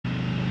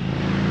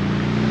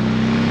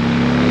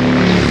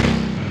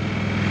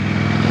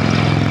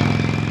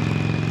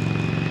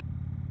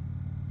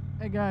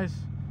guys?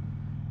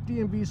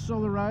 DMV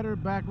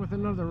SoloRider back with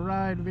another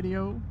ride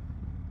video.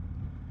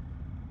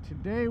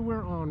 Today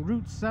we're on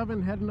Route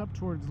 7 heading up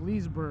towards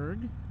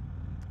Leesburg,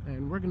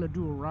 and we're going to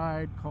do a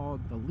ride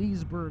called the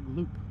Leesburg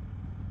Loop.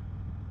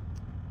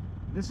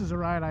 This is a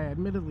ride I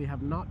admittedly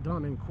have not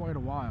done in quite a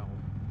while,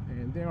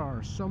 and there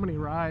are so many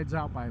rides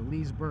out by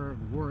Leesburg,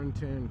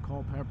 Warrenton,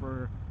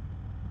 Culpeper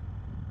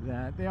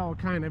that they all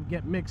kind of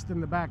get mixed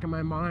in the back of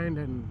my mind,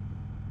 and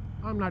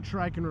I'm not sure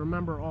I can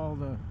remember all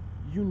the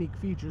unique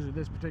features of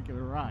this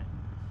particular ride.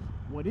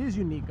 What is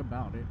unique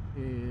about it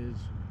is,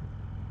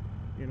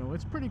 you know,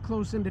 it's pretty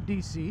close into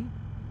DC.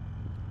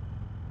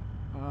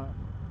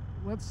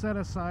 Let's set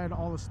aside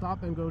all the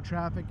stop and go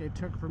traffic it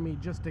took for me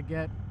just to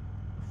get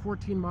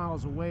 14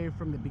 miles away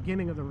from the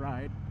beginning of the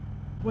ride.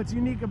 What's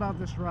unique about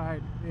this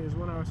ride is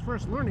when I was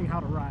first learning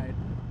how to ride,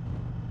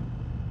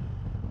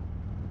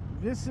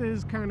 this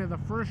is kind of the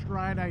first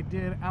ride I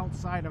did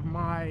outside of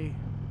my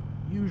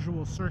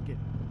usual circuit.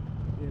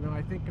 You know,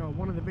 I think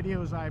one of the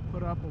videos I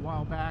put up a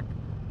while back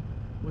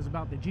was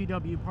about the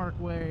GW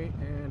Parkway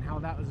and how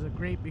that was a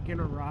great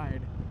beginner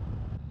ride.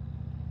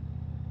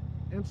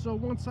 And so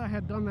once I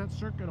had done that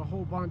circuit a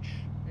whole bunch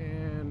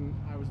and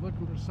I was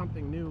looking for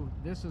something new,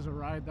 this is a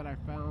ride that I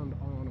found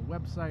on a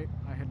website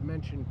I had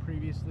mentioned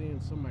previously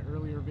in some of my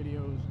earlier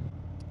videos.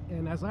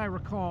 And as I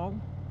recall,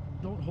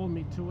 don't hold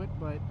me to it,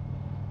 but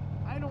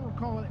I don't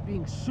recall it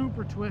being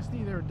super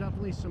twisty. There are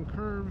definitely some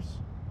curves,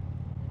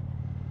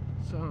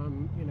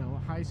 some, you know,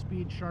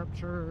 high-speed sharp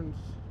turns.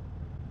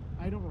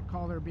 I don't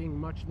recall there being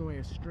much in the way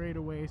of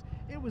straightaways.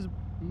 It was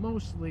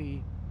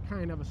mostly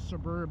kind of a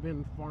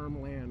suburban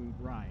farmland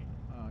ride,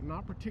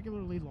 not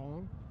particularly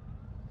long.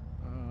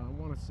 I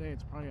want to say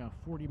it's probably a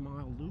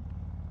 40-mile loop.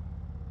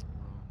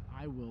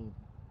 I will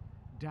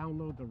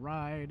download the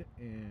ride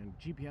and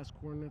GPS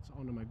coordinates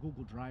onto my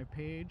Google Drive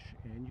page,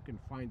 and you can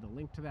find the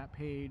link to that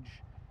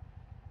page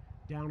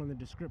down in the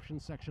description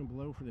section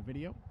below for the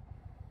video.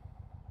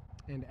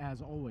 And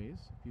as always,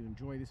 if you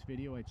enjoy this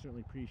video, I'd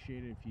certainly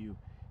appreciate it if you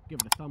give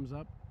it a thumbs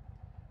up.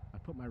 I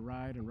put my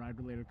ride and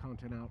ride-related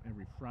content out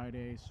every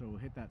Friday, so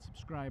hit that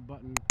subscribe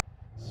button,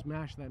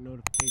 smash that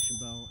notification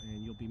bell,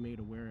 and you'll be made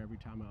aware every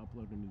time I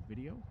upload a new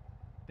video.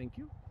 Thank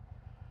you.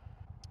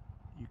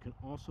 You can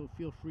also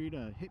feel free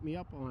to hit me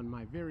up on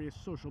my various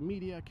social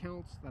media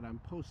accounts that I'm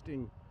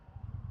posting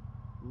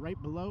right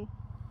below.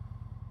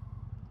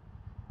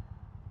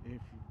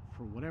 If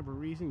for whatever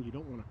reason you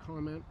don't want to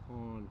comment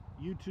on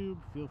YouTube,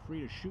 feel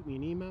free to shoot me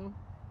an email.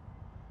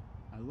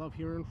 I love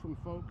hearing from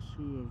folks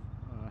who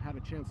have had a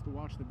chance to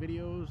watch the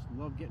videos,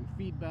 love getting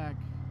feedback,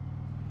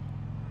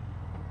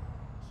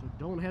 so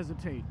don't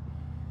hesitate.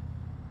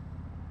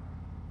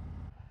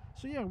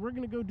 So yeah, we're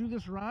going to go do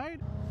this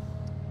ride,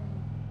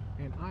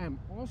 and I am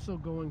also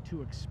going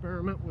to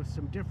experiment with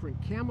some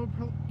different camera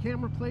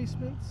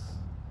placements.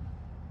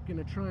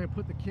 Going to try and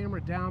put the camera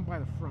down by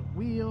the front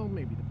wheel,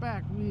 maybe the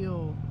back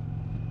wheel,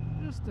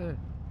 just to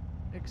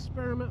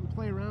experiment and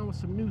play around with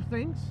some new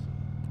things.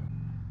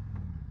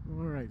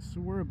 Alright,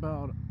 so we're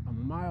about a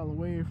mile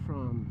away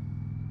from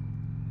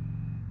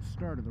the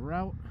start of the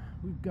route.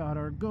 We've got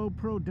our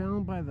GoPro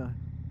down by the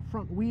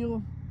front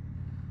wheel.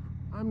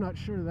 I'm not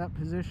sure that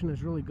position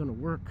is really going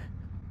to work.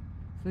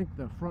 I think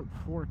the front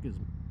fork is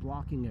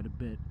blocking it a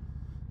bit.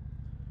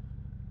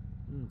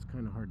 It's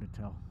kind of hard to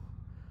tell.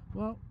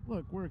 Well,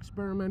 look, we're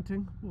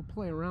experimenting. We'll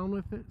play around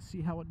with it,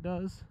 see how it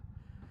does,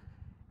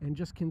 and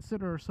just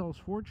consider ourselves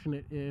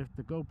fortunate if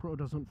the GoPro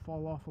doesn't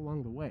fall off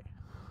along the way.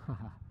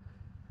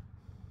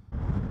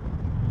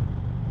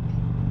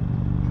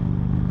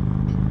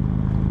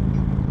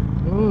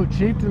 Oh,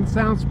 Chieftain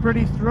sounds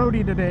pretty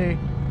throaty today.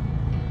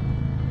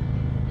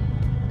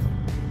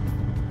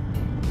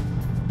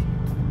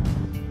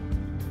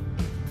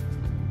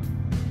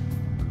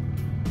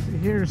 So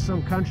here's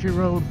some country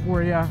road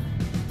for you.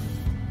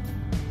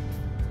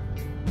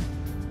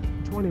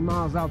 20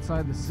 miles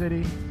outside the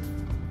city.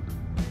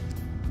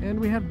 And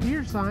we have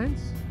deer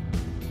signs.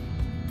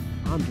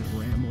 I'm just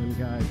rambling,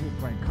 guys. We'll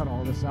probably cut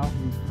all this out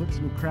and put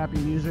some crappy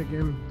music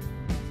in.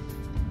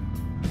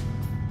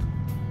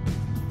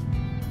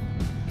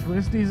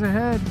 Twisties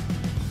ahead.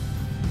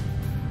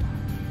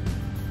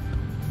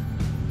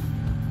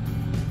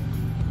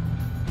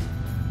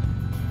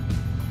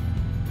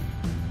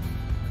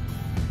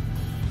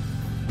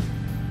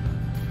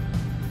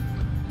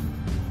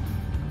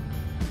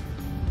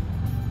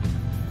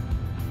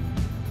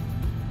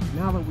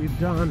 Now that we've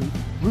done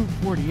Route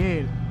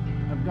 48,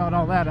 I've got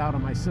all that out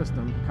of my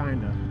system,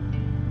 kinda.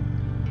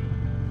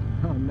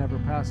 I'll never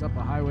pass up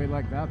a highway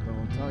like that, though,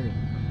 I'll tell you.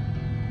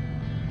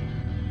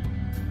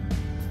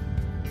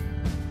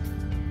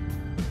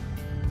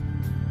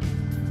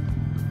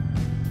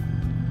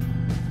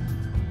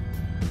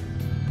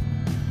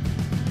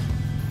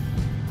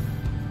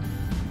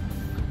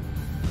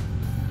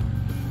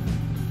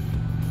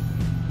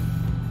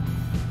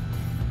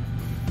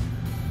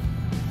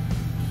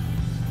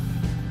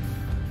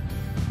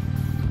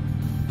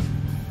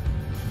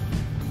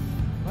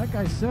 Like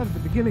I said at the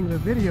beginning of the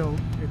video,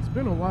 it's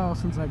been a while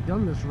since I've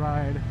done this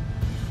ride,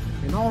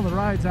 And all the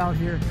rides out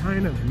here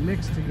kind of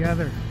mixed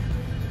together.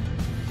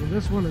 So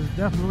this one is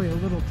definitely a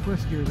little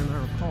twistier than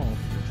I recall,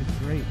 which is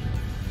great.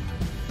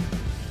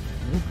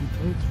 No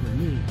complaints for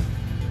me.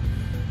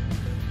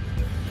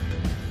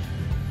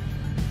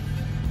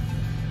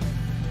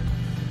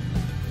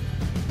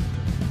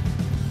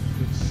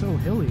 It's so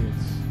hilly,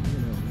 it's, you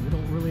know, you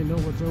don't really know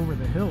what's over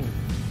the hill.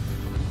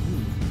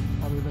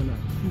 Other than a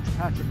huge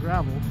patch of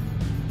gravel.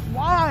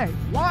 Why?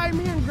 Why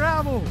me and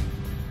gravel?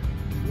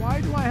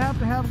 Why do I have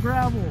to have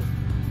gravel?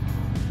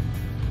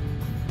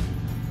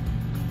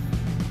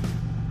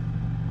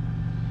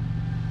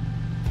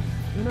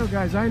 You know,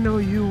 guys, I know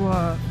you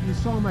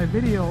saw my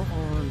video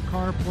on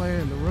CarPlay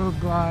and the Road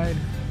Glide.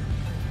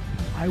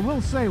 I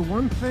will say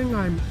one thing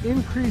I'm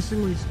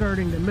increasingly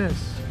starting to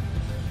miss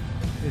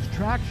is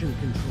traction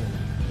control.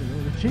 You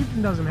know, the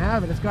Chieftain doesn't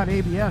have it. It's got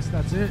ABS.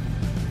 That's it.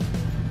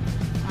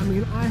 I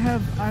mean,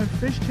 I've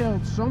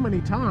fishtailed so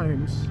many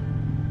times,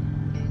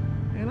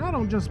 and I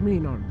don't just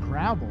mean on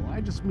gravel.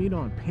 I just mean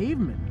on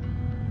pavement.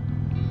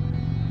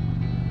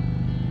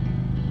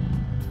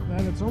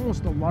 That it's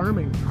almost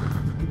alarming.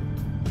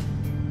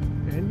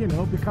 And, you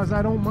know, because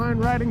I don't mind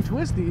riding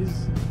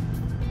twisties,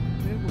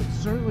 it would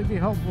certainly be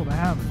helpful to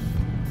have it.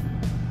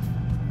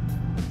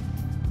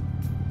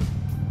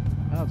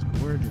 That's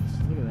gorgeous.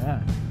 Look at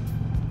that.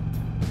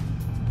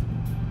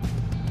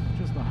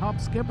 Just a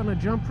hop, skip, and a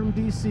jump from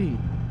DC.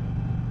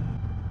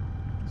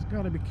 Just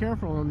got to be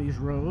careful on these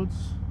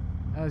roads.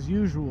 As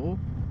usual,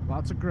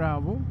 lots of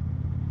gravel.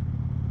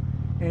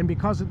 And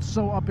because it's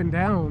so up and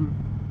down,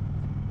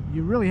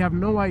 you really have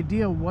no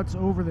idea what's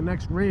over the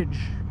next ridge.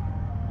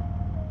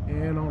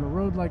 And on a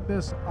road like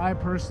this, I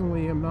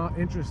personally am not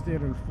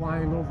interested in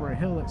flying over a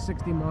hill at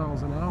 60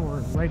 miles an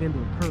hour right into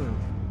a curve.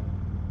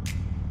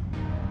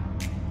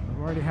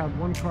 I've already had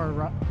one car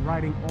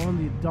riding on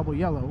the double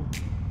yellow.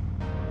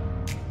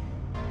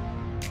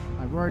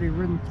 I've already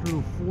ridden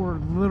through 4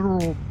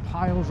 literal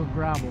piles of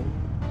gravel.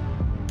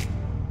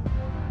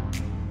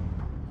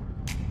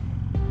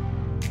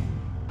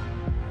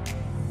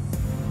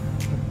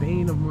 The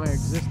bane of my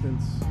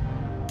existence.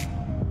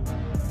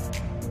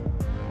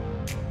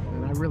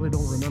 I really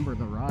don't remember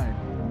the ride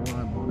the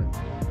more I'm on it.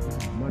 This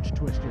is much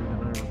twistier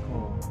than I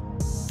recall,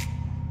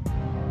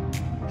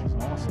 which is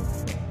awesome.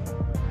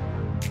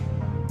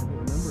 I don't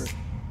remember it.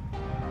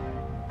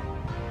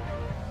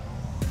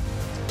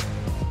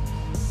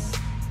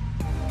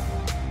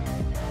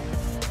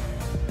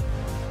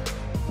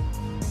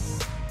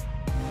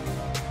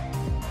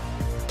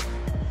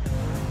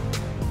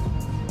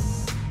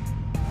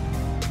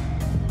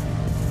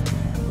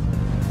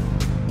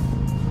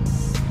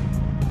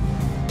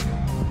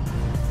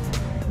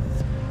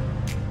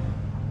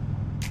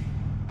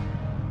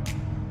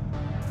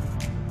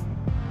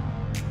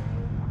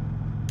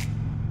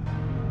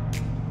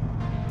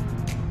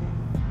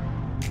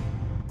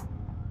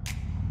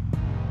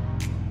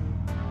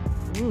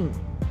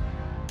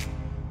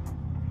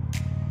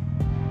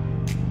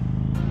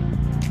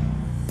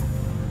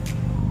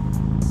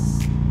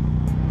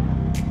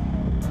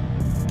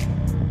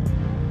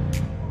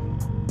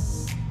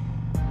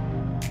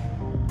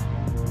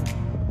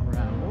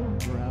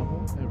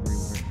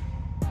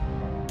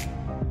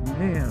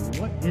 Man,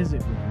 what is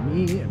it with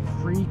me and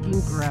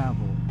freaking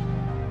gravel?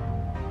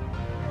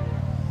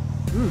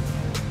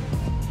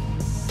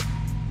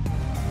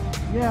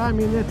 Yeah, I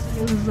mean, this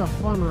is a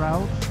fun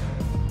route,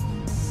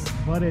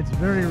 but it's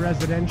very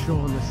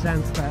residential in the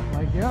sense that,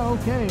 like, yeah,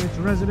 okay, it's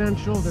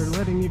residential, they're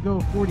letting you go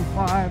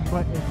 45,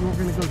 but if you were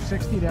going to go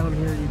 60 down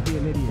here, you'd be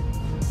an idiot.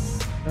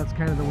 That's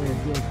kind of the way it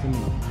feels to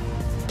me.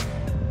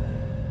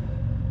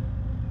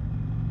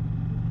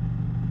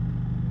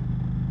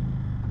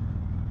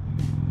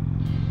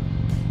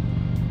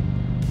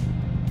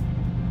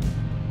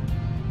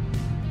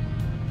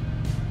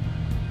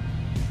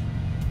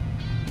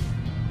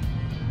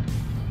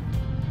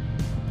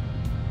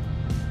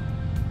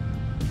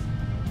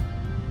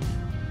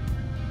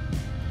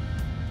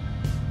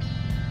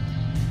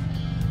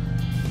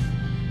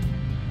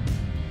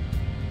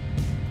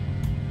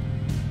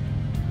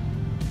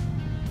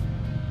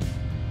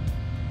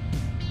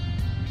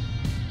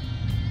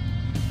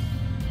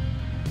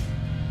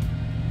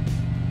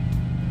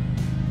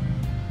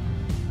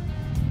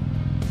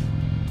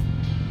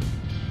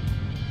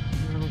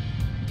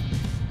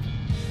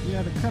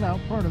 To cut out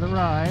part of the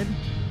ride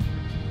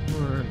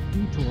for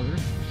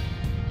detours.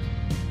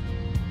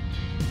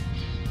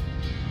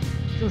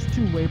 Just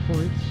 2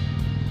 waypoints.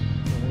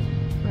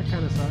 That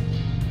kind of sucks.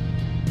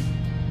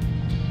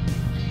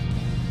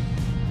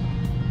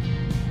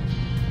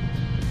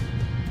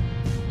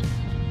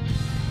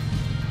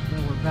 Now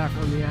we're back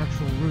on the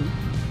actual route.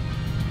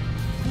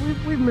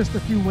 We've missed a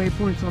few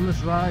waypoints on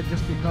this ride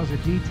just because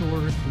of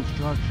detours,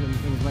 construction,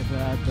 things like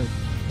that, but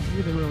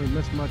we didn't really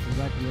miss much as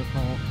I can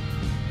recall.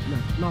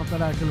 Not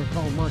that I can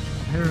recall much,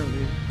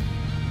 apparently.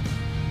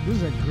 This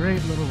is a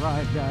great little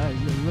ride, guys.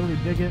 You'll really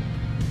dig it.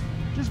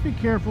 Just be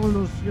careful in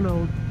those, you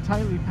know,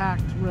 tightly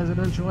packed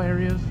residential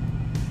areas.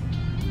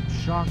 I'm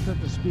shocked that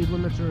the speed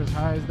limits are as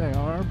high as they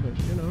are, but,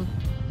 you know.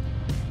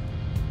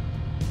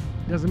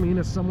 Doesn't mean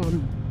if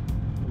someone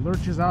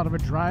lurches out of a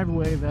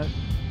driveway that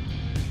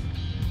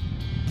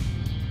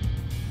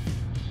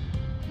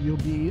you'll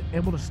be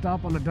able to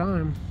stop on a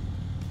dime.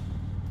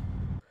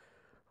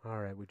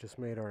 Alright, we just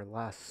made our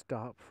last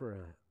stop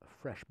for a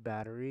fresh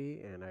battery,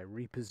 and I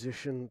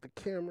repositioned the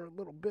camera a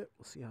little bit.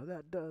 We'll see how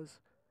that does.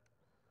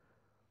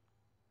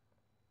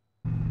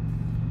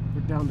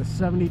 We're down to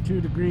 72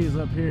 degrees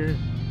up here.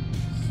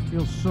 It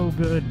feels so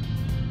good.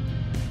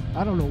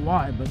 I don't know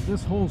why, but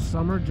this whole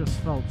summer just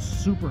felt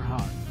super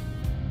hot.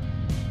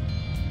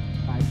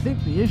 I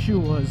think the issue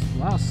was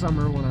last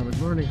summer when I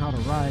was learning how to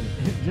ride,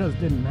 it just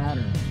didn't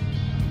matter.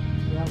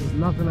 That was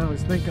nothing I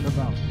was thinking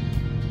about.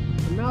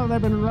 And now that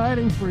I've been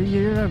riding for a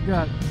year, I've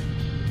got,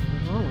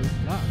 oh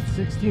God,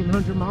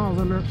 16,000 miles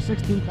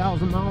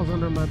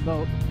under my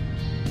belt.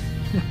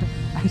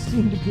 I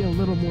seem to be a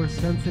little more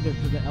sensitive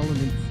to the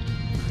elements.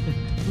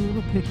 A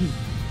little picky.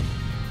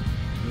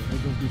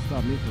 That doesn't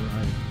stop me from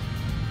riding.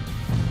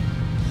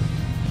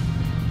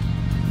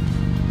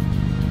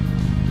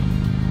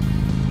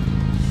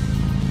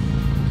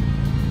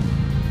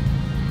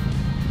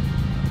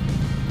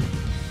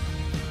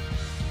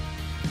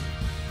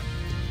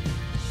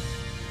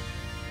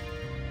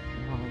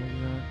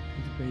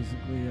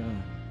 Basically a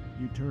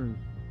U-turn.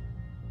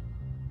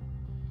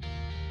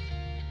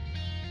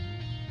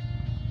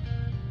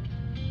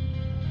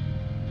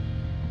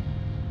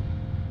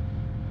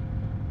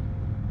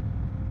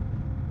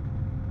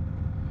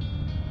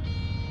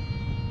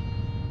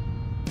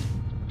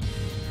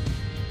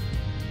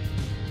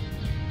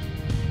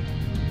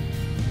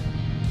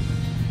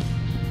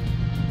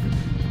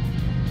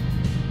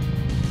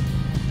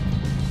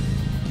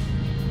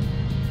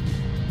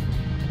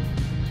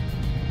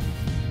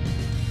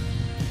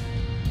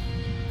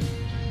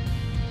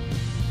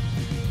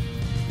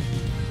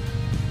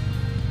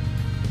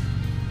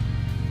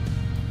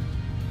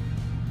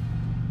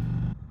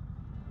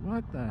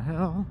 What the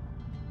hell?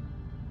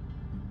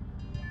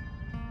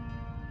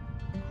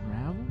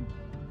 Gravel?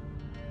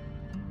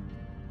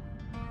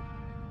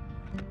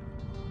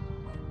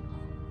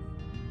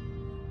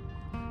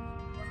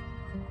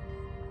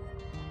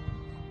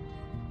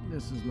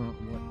 This is not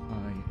what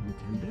I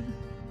intended.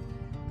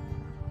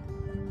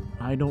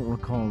 I don't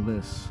recall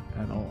this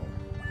at all.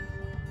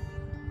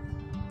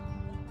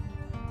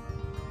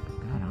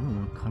 God, I don't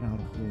want to cut out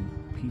a whole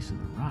piece of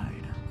the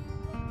ride.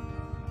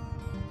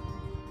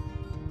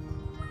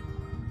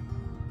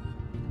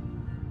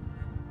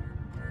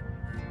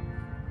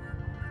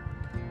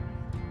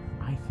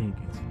 I think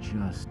it's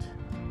just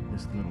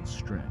this little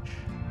stretch.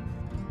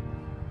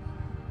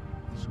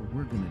 So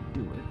we're gonna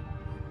do it.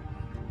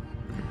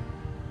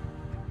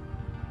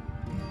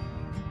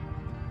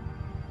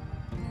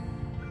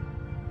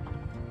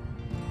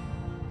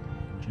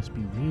 Just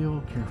be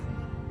real careful.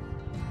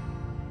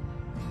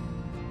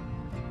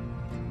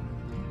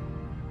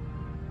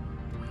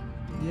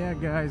 Yeah,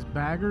 guys,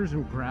 baggers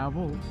and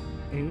gravel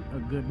ain't a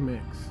good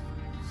mix.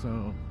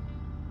 So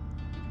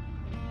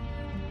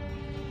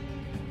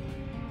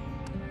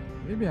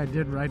maybe I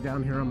did ride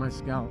down here on my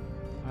Scout.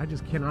 I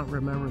just cannot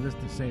remember this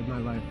to save my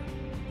life.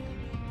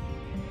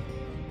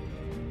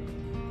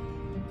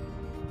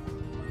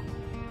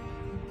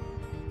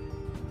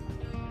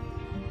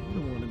 I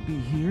don't want to be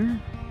here.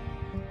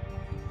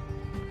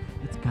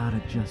 It's gotta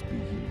just be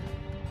here.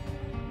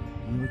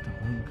 Yield to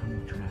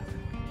oncoming traffic.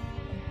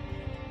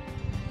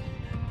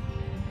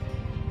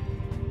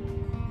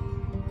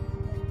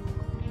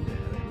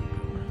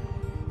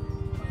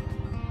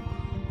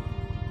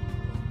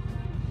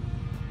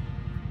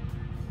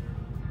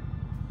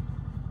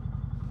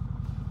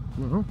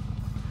 Well,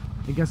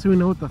 I guess we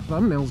know what the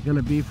thumbnail's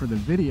gonna be for the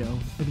video.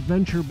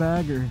 Adventure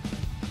bagger.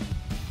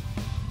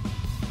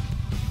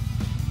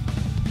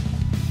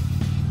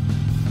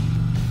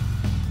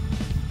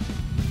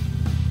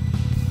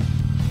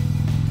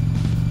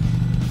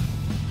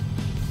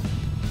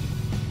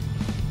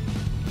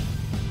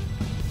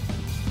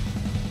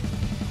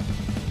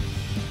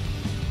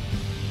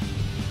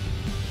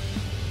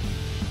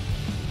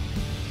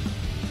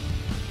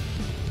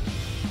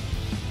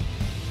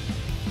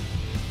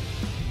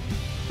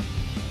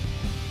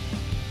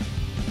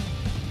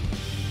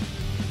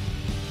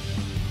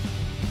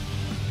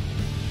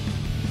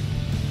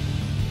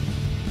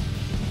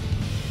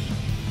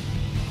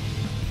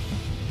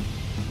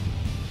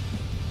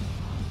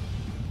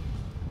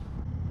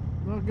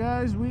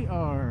 Guys, we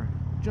are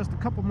just a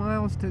couple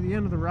miles to the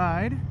end of the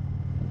ride.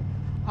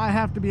 I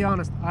have to be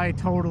honest, I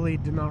totally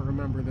did not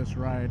remember this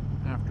ride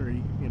after,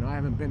 you know, I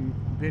haven't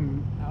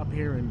been up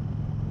here in,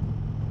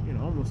 you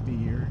know, almost a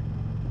year.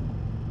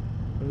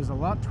 It was a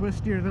lot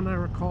twistier than I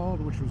recalled,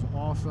 which was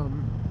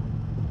awesome.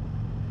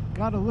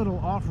 Got a little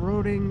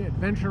off-roading,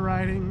 adventure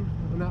riding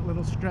on that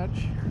little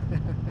stretch.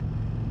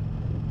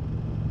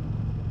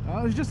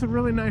 It was just a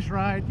really nice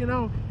ride. You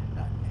know,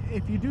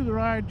 if you do the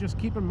ride, just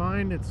keep in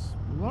mind it's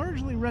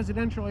largely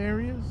residential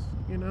areas.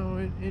 You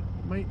know, it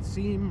might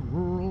seem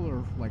rural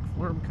or like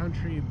farm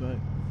country, but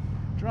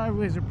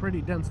driveways are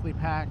pretty densely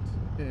packed.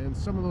 And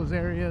some of those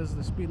areas,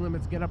 the speed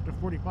limits get up to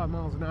 45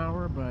 miles an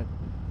hour, but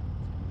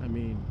I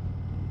mean,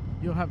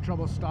 you'll have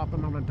trouble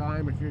stopping on a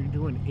dime if you're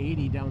doing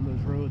 80 down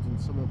those roads and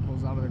someone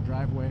pulls out of their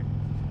driveway.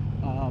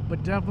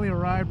 But definitely a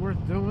ride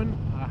worth doing.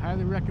 I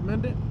highly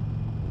recommend it.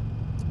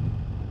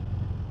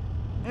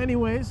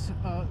 Anyways,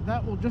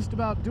 that will just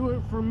about do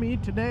it for me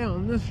today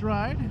on this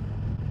ride.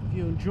 If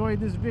you enjoyed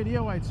this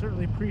video, I'd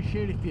certainly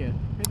appreciate it if you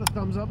hit the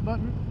thumbs up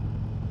button.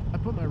 I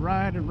put my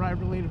ride and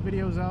ride related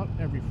videos out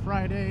every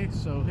Friday,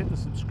 so hit the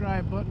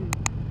subscribe button,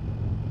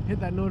 hit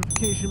that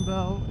notification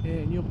bell,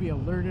 and you'll be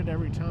alerted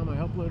every time I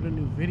upload a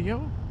new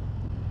video.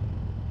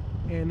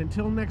 And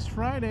until next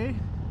Friday,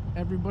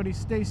 everybody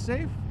stay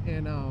safe,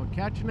 and I'll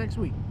catch you next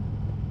week.